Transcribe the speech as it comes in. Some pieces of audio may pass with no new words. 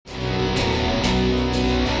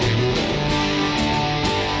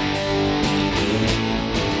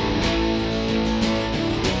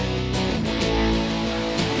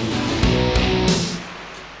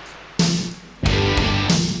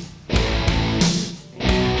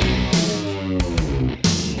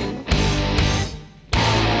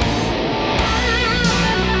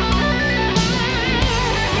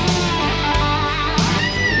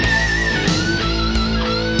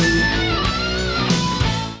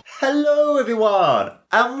Hello everyone,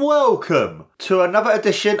 and welcome to another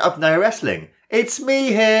edition of No Wrestling. It's me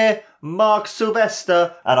here, Mark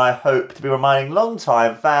Sylvester, and I hope to be reminding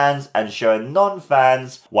long-time fans and showing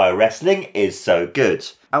non-fans why wrestling is so good.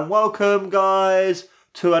 And welcome, guys,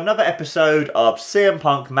 to another episode of CM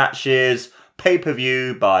Punk Matches,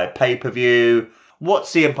 pay-per-view by pay-per-view. What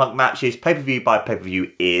CM Punk Matches, pay-per-view by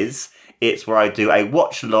pay-per-view is, it's where I do a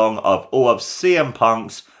watch-along of all of CM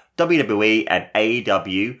Punk's WWE and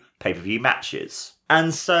AEW pay-per-view matches.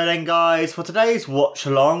 And so then, guys, for today's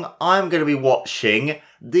watch-along, I'm going to be watching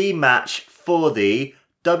the match for the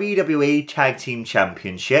WWE Tag Team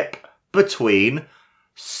Championship between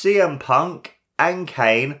CM Punk and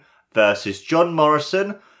Kane versus John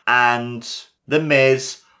Morrison and The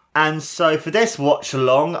Miz. And so for this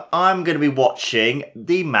watch-along, I'm going to be watching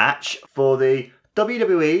the match for the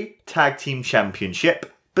WWE Tag Team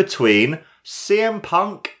Championship between CM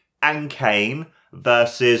Punk and Kane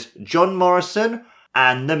versus John Morrison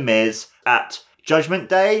and The Miz at Judgment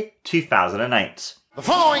Day 2008. The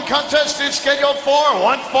following contest is scheduled for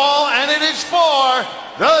one fall, and it is for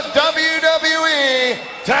the WWE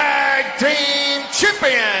Tag Team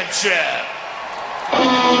Championship.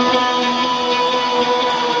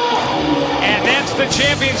 And that's the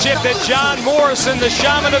championship that John Morrison, the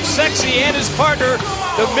Shaman of Sexy, and his partner,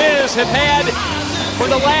 The Miz, have had for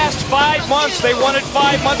the last 5 months. They won it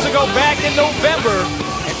 5 months ago back in November.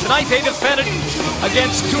 And tonight they defended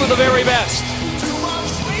against two of the very best.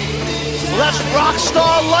 Well, that's rock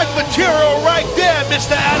star-like material right there,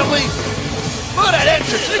 Mr. Adderley. Look at that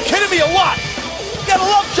entrance. You're kidding me a lot. You gotta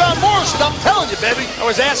love John Morrison, I'm telling you, baby. I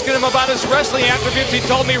was asking him about his wrestling attributes. He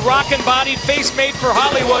told me rockin' bodied, face made for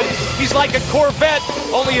Hollywood. He's like a Corvette,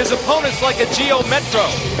 only his opponent's like a Geo Metro.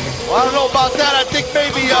 Well, I don't know about that. I think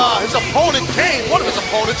maybe his opponent, Kane, one of his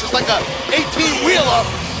opponents, is like a 18-wheeler.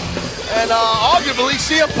 And arguably,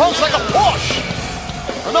 CM Punk's like a Porsche.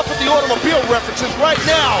 Enough with the automobile references. Right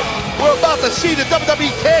now, we're about to see the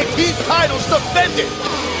WWE Tag Team titles defended.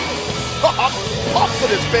 I'm pumped for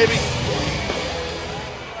this, baby.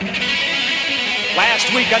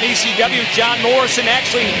 Last week on ECW, John Morrison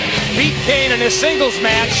actually beat Kane in a singles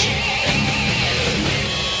match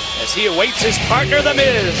as he awaits his partner, The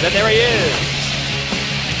Miz, and there he is.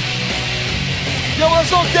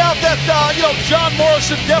 There's no doubt that, John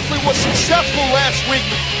Morrison definitely was successful last week.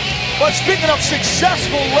 But speaking of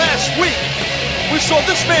successful last week, we saw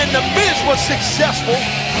this man, The Miz, was successful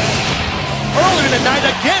earlier in the night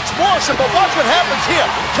against Morrison. But watch what happens here.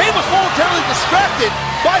 Kane was momentarily distracted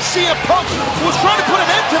by CM Punk, who was trying to put an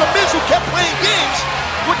end to The Miz, who kept playing games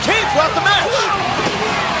with Kane throughout the match.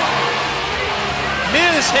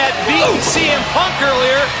 Miz had beaten CM Punk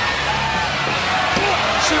earlier.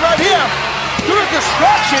 See right here, through a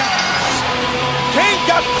distraction, Kane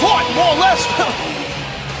got caught, more or less.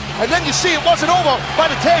 And then you see it wasn't over by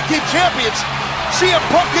the Tag Team Champions. CM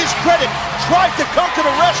Punk, his credit, tried to come to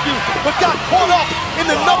the rescue, but got caught up in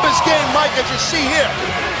the numbers game, Mike, as you see here.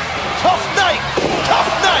 Tough night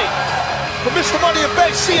for Mr. Money in the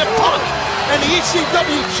Bank, CM Punk, and the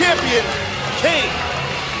ECW champion, Kane.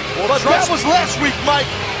 But that was last week, Mike.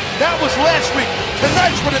 That was last week.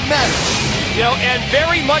 Tonight's when it matters. And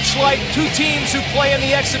very much like two teams who play in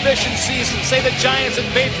the exhibition season, say the Giants and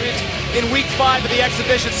Patriots in week 5 of the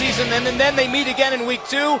exhibition season, and then they meet again in week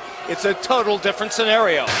 2, it's a total different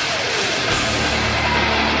scenario.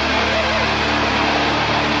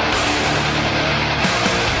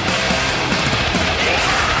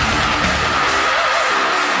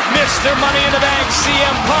 Mr. Money in the Bank,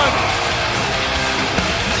 CM Punk.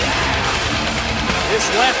 His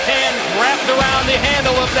left hand wrapped around the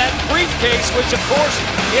handle of that briefcase, which of course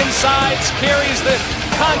inside carries the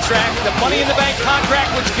contract, the Money in the Bank contract,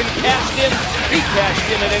 which can be cashed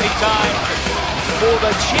in at any time for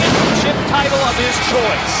the championship title of his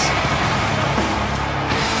choice.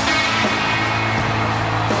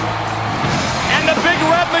 And the Big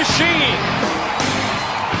Red Machine.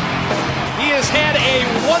 He has had a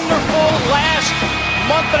wonderful last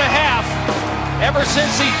month and a half. Ever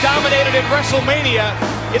since he dominated at WrestleMania,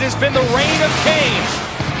 it has been the reign of Kane.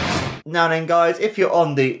 Now then, guys, if you're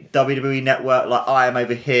on the WWE network like I am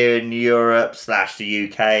over here in Europe / the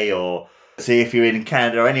UK, or see if you're in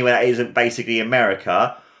Canada or anywhere that isn't basically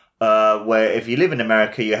America, where if you live in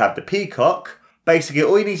America, you have the Peacock. Basically,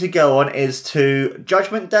 all you need to go on is to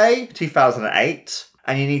Judgment Day 2008,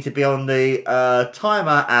 and you need to be on the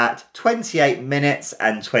timer at 28 minutes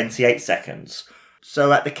and 28 seconds.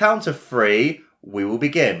 So at the count of 3, we will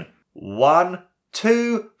begin. 1,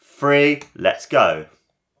 2, 3, let's go.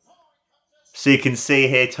 So you can see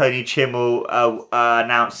here Tony Chimmel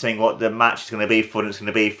announcing what the match is going to be for. And it's going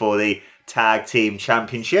to be for the Tag Team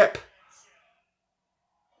Championship.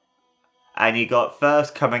 And you got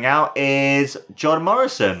first coming out is John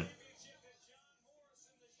Morrison.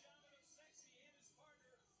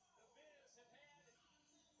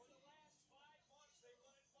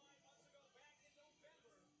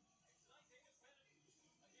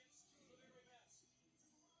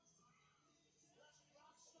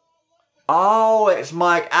 Oh, it's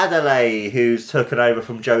Mike Adderley who's taken over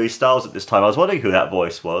from Joey Styles at this time. I was wondering who that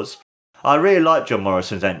voice was. I really like John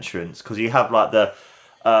Morrison's entrance because you have like the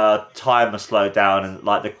timer slow down and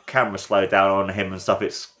like the camera slow down on him and stuff.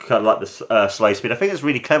 It's kind of like the slow speed. I think it's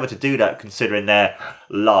really clever to do that considering they're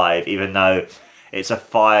live, even though it's a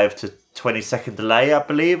 5 to 20 second delay, I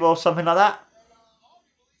believe, or something like that.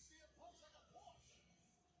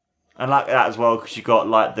 I like that as well because you got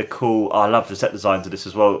like the cool. I love the set designs of this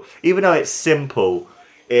as well. Even though it's simple,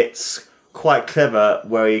 it's quite clever.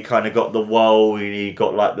 Where you kind of got the wall, and you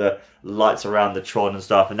got like the lights around the Tron and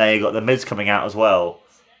stuff, and then you got the Miz coming out as well.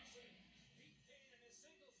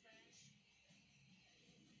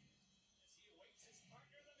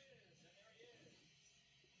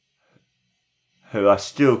 Who I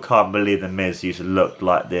still can't believe the Miz used to look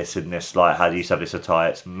like this in this, like how he used to have this attire.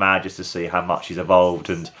 It's mad just to see how much he's evolved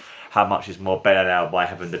and how much he's more better now by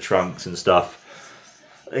having the trunks and stuff.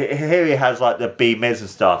 Here he has like the B Miz and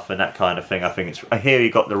stuff and that kind of thing. I think it's here you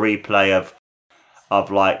got the replay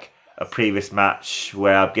of like a previous match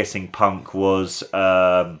where I'm guessing Punk was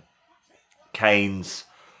Kane's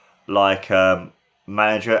like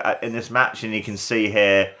manager in this match, and you can see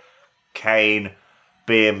here Kane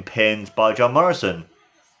being pinned by John Morrison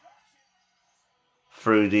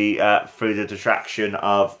through the distraction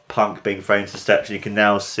of Punk being thrown to the steps. And you can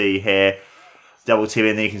now see here double team,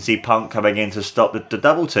 and then you can see Punk coming in to stop the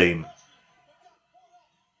double team.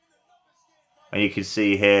 And you can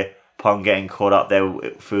see here Punk getting caught up there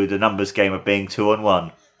through the numbers game of being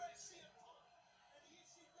 2-on-1.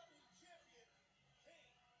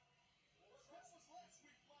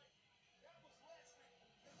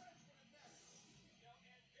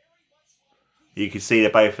 You can see the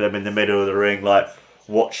both of them in the middle of the ring, like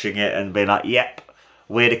watching it and being like, "Yep,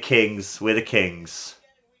 we're the kings. We're the kings."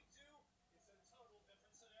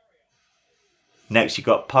 Next, you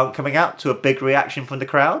got Punk coming out to a big reaction from the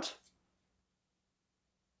crowd.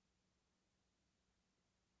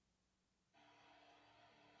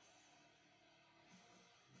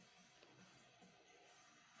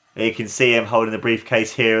 And you can see him holding the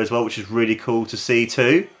briefcase here as well, which is really cool to see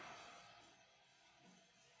too.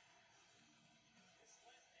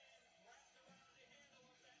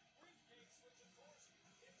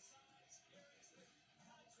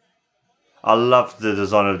 I love the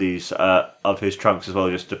design of these of his trunks as well,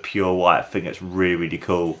 just a pure white. I think it's really, really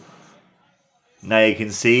cool. Now you can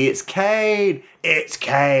see it's Kane! It's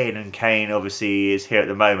Kane! And Kane obviously is here at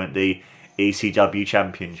the moment, the ECW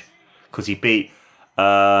champion. Because he beat,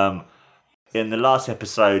 in the last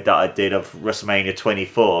episode that I did of WrestleMania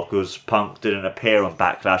 24, because Punk didn't appear on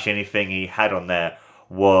Backlash, anything he had on there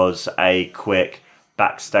was a quick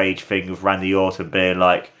backstage thing with Randy Orton being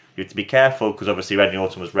like, you have to be careful, because obviously Randy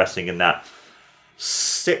Orton was wrestling in that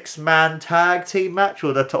 6-man tag team match,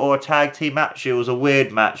 or a tag team match. It was a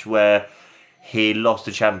weird match where he lost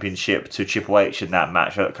the championship to Triple H in that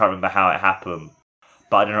match. I can't remember how it happened,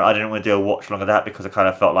 but I didn't want to do a watch along of that because I kind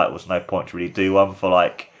of felt like there was no point to really do one for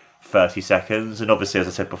like 30 seconds. And obviously, as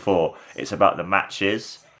I said before, it's about the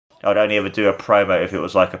matches. I'd only ever do a promo if it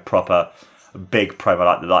was like a proper big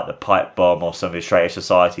promo, like the Pipe Bomb or some of his Straight Edge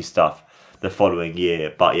Society stuff the following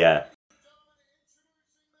year. But yeah,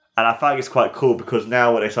 and I think it's quite cool because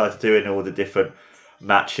now when they started doing all the different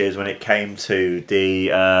matches, when it came to the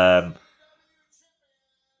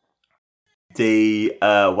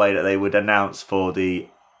way that they would announce for the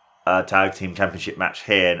tag team championship match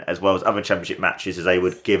here, as well as other championship matches, is they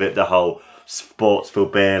would give it the whole sports feel,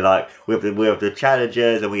 being like we have the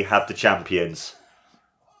challengers and we have the champions.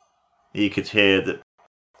 You could hear the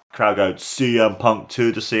crowd go CM Punk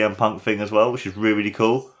to the CM Punk thing as well, which is really, really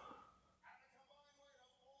cool.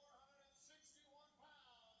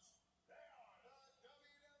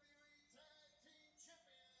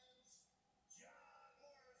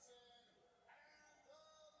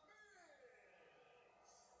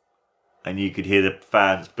 And you could hear the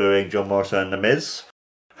fans booing John Morrison and The Miz,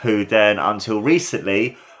 who then, until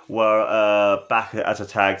recently, were back as a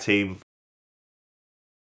tag team.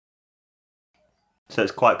 So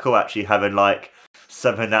it's quite cool actually having like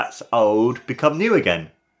something that's old become new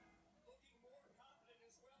again.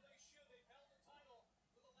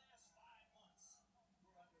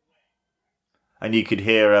 And you could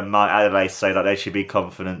hear Mike Adelaide say that they should be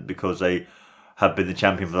confident because they have been the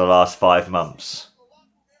champion for the last 5 months.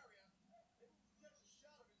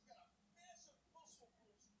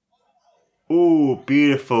 Ooh,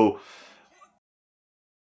 beautiful.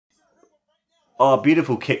 Oh,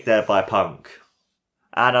 beautiful kick there by Punk.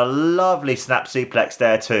 And a lovely snap suplex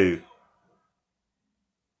there too.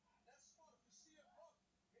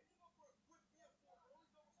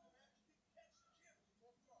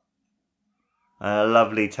 A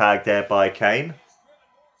lovely tag there by Kane.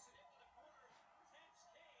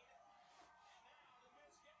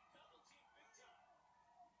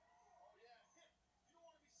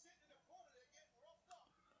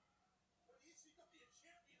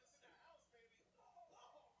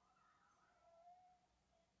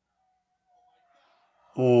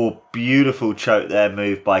 Oh, beautiful choke there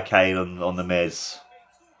move by Kane on the Miz.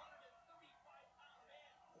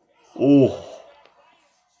 Oh.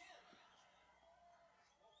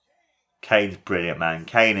 Kane's brilliant, man.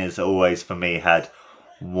 Kane has always, for me, had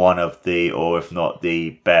one of the, or if not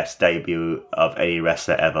the best debut of any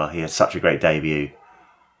wrestler ever. He has such a great debut.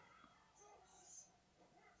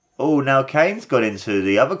 Oh, now Kane's got into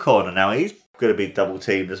the other corner. Now he's going to be double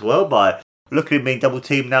teamed as well by, look at him being double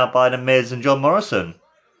teamed now by The Miz and John Morrison.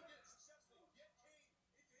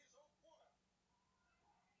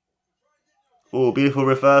 Oh, beautiful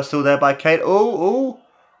reversal there by Kane. Oh,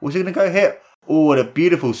 was he going to go hit? Oh, and a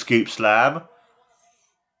beautiful scoop slam.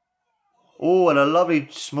 Oh, and a lovely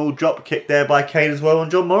small drop kick there by Kane as well on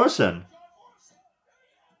John Morrison.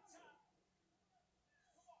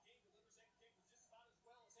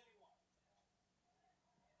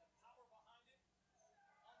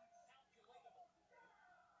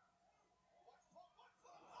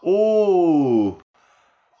 Oh,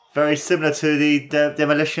 very similar to the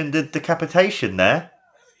demolition, the decapitation there.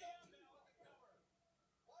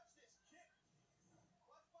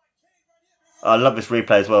 I love this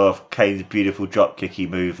replay as well of Kane's beautiful drop kicky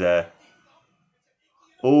move there.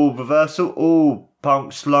 Oh, reversal. Oh,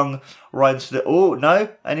 Punk slung right into the... Oh, no.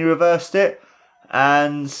 And he reversed it.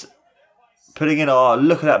 And putting in... Oh,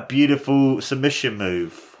 look at that beautiful submission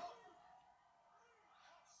move.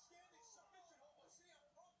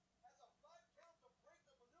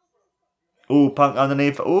 Oh, Punk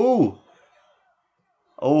underneath. Oh.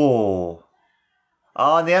 Oh.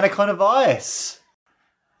 Oh, and the Anaconda Vice.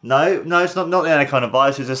 No, it's not the Anaconda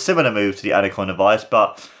Vice. It's a similar move to the Anaconda Vice,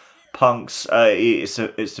 but Punk's it's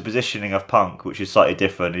the positioning of Punk, which is slightly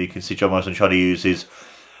different. And you can see John Morrison trying to use his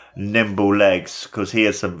nimble legs because he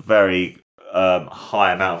has some very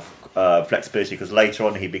high amount of flexibility. Because later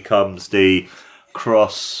on he becomes the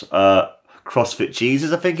CrossFit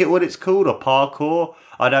Jesus, I think it's called, or parkour.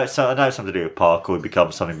 I know it's something to do with parkour. He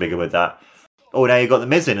becomes something bigger with that. Oh, now you've got the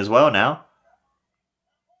Miz in as well now.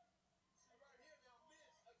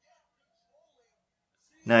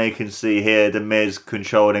 Now you can see here the Miz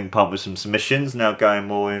controlling Punk with some submissions. Now going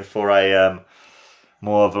more in for a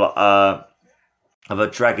more of a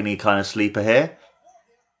dragony kind of sleeper here.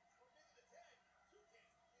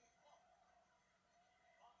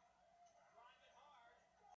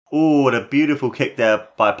 Oh, and a beautiful kick there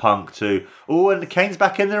by Punk too. Oh, and Kane's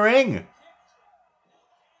back in the ring.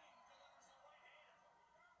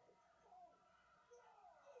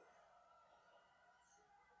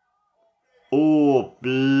 Oh,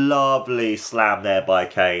 lovely slam there by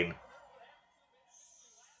Kane.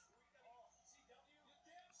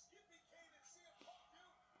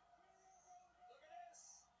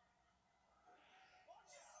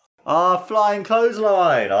 Ah, flying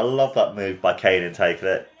clothesline. I love that move by Kane and taking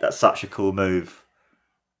it. That's such a cool move.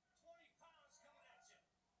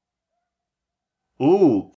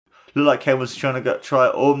 Ooh, looked like Kane was trying to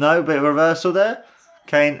try. Oh no, bit of reversal there.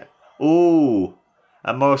 Kane. Ooh,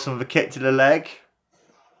 and Morrison with a kick to the leg.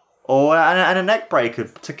 Oh, and a neck breaker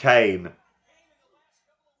to Kane.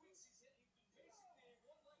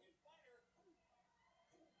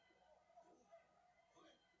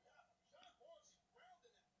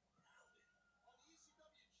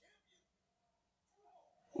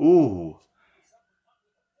 Ooh.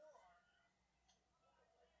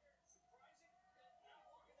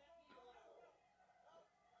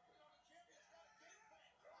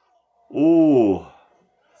 Ooh.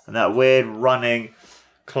 And that weird running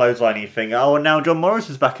clotheslining thing. Oh, and now John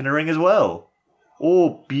Morrison's back in the ring as well.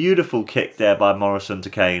 Oh, beautiful kick there by Morrison to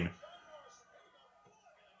Kane.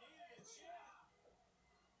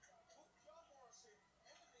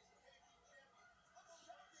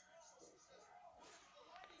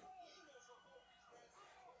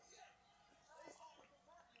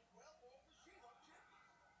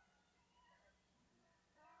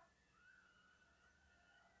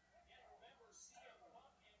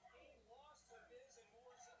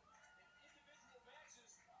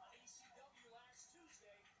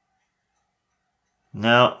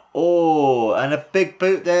 Now, and a big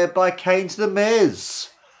boot there by Kane to The Miz.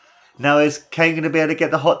 Now, is Kane going to be able to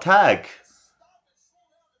get the hot tag?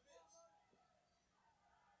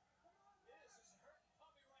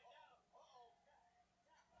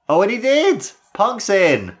 Oh, and he did! Punk's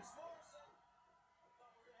in!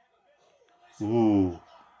 Ooh.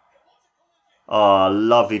 Oh,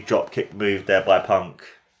 lovely drop kick move there by Punk.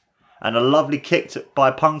 And a lovely kick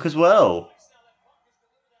by Punk as well.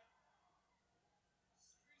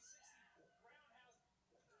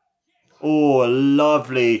 Oh, a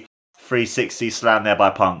lovely 360 slam there by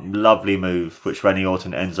Punk. Lovely move, which Randy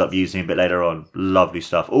Orton ends up using a bit later on. Lovely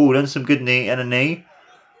stuff. Oh, then some good knee and a knee.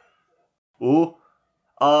 Oh,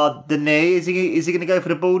 the knee. Is he going to go for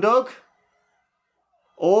the Bulldog?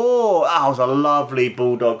 Oh, that was a lovely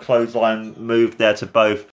Bulldog clothesline move there to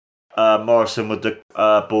both Morrison with the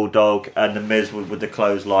Bulldog and The Miz with the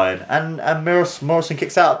clothesline. And Morrison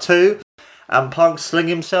kicks out too. And Punk slinging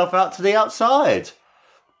himself out to the outside.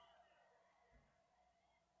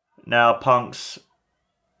 Now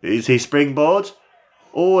is he springboard?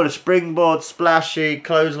 Oh, the springboard splashy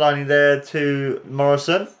clotheslining there to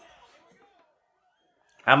Morrison.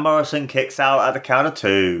 And Morrison kicks out at the count of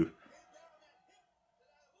 2.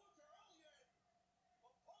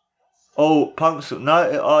 Oh, Punk's... No,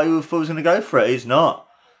 I thought he was going to go for it. He's not.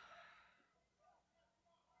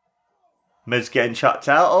 Miz getting chucked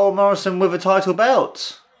out. Oh, Morrison with a title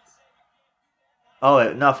belt.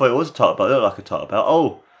 Oh, no, I thought it was a title belt. It looked like a title belt.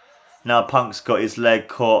 Oh, now Punk's got his leg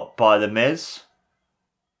caught by The Miz.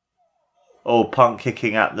 Oh, Punk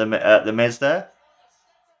kicking at the Miz there.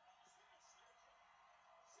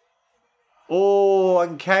 Oh,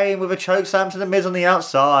 and Kane with a chokeslam to The Miz on the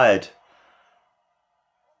outside.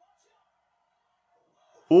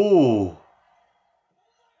 Ooh.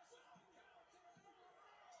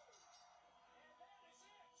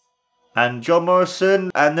 And John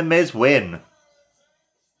Morrison and The Miz win.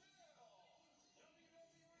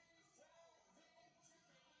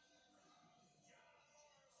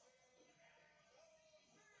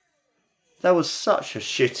 That was such a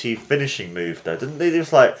shitty finishing move though, didn't it? It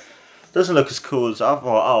was like, doesn't look as cool as I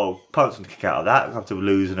thought. Punk's going to kick out of that. He'll have to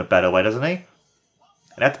lose in a better way, doesn't he? And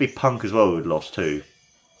it had to be Punk as well who had lost too.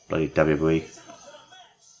 Bloody WWE.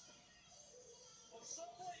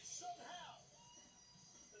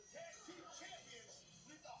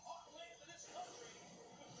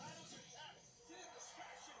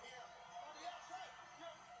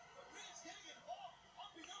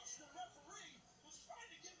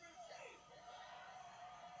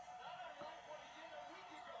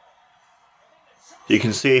 You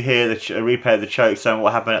can see here a replay of the chokeslam,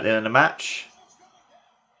 what happened at the end of the match.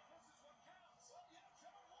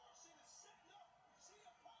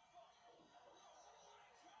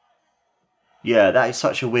 Yeah, that is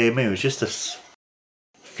such a weird move. It's just a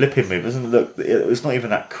flipping move. It doesn't look. It's not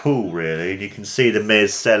even that cool, really. And you can see The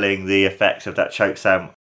Miz selling the effects of that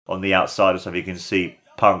chokeslam on the outside and stuff. You can see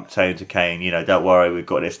Punk saying to Kane, don't worry, we've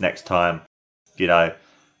got this next time. You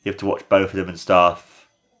have to watch both of them and stuff.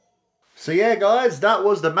 So yeah, guys, that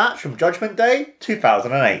was the match from Judgment Day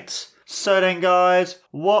 2008. So then, guys,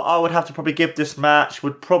 what I would have to probably give this match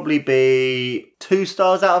would probably be 2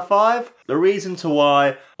 stars out of 5. The reason to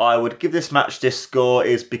why I would give this match this score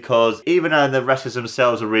is because even though the wrestlers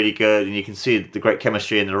themselves are really good and you can see the great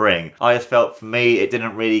chemistry in the ring, I just felt for me it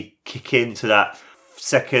didn't really kick into that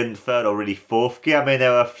second, third or really fourth gear. I mean,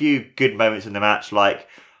 there were a few good moments in the match, like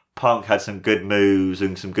Punk had some good moves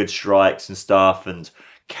and some good strikes and stuff, and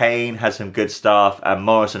Kane had some good stuff and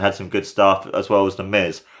Morrison had some good stuff as well as The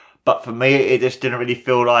Miz. But for me, it just didn't really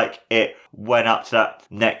feel like it went up to that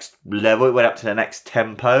next level. It went up to the next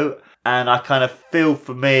tempo. And I kind of feel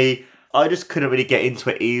for me, I just couldn't really get into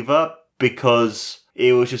it either because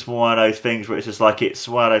it was just one of those things where it's just like, it's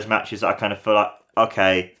one of those matches that I kind of feel like,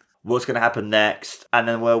 okay, what's going to happen next? And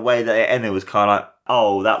then the way that it ended was kind of like,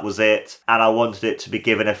 oh, that was it. And I wanted it to be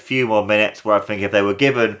given a few more minutes, where I think if they were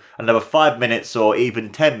given another 5 minutes or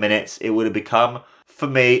even 10 minutes, it would have become, for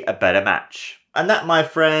me, a better match. And that, my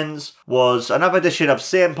friends, was another edition of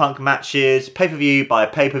CM Punk Matches, pay-per-view by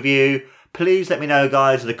pay-per-view. Please let me know,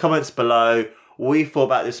 guys, in the comments below what you thought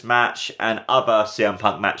about this match and other CM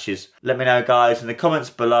Punk matches. Let me know, guys, in the comments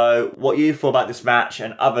below what you thought about this match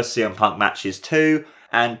and other CM Punk matches too.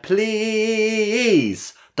 And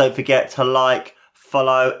please don't forget to like,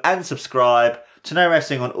 follow and subscribe to No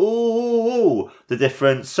Wrestling on all the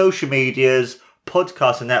different social medias,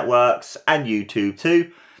 podcast networks and YouTube too.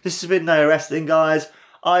 This has been No Wrestling, guys.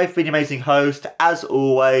 I've been your amazing host, as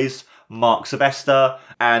always, Mark Sylvester.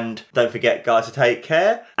 And don't forget, guys, to take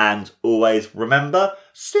care. And always remember,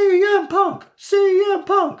 CM Punk, CM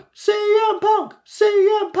Punk, CM Punk,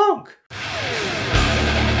 CM Punk.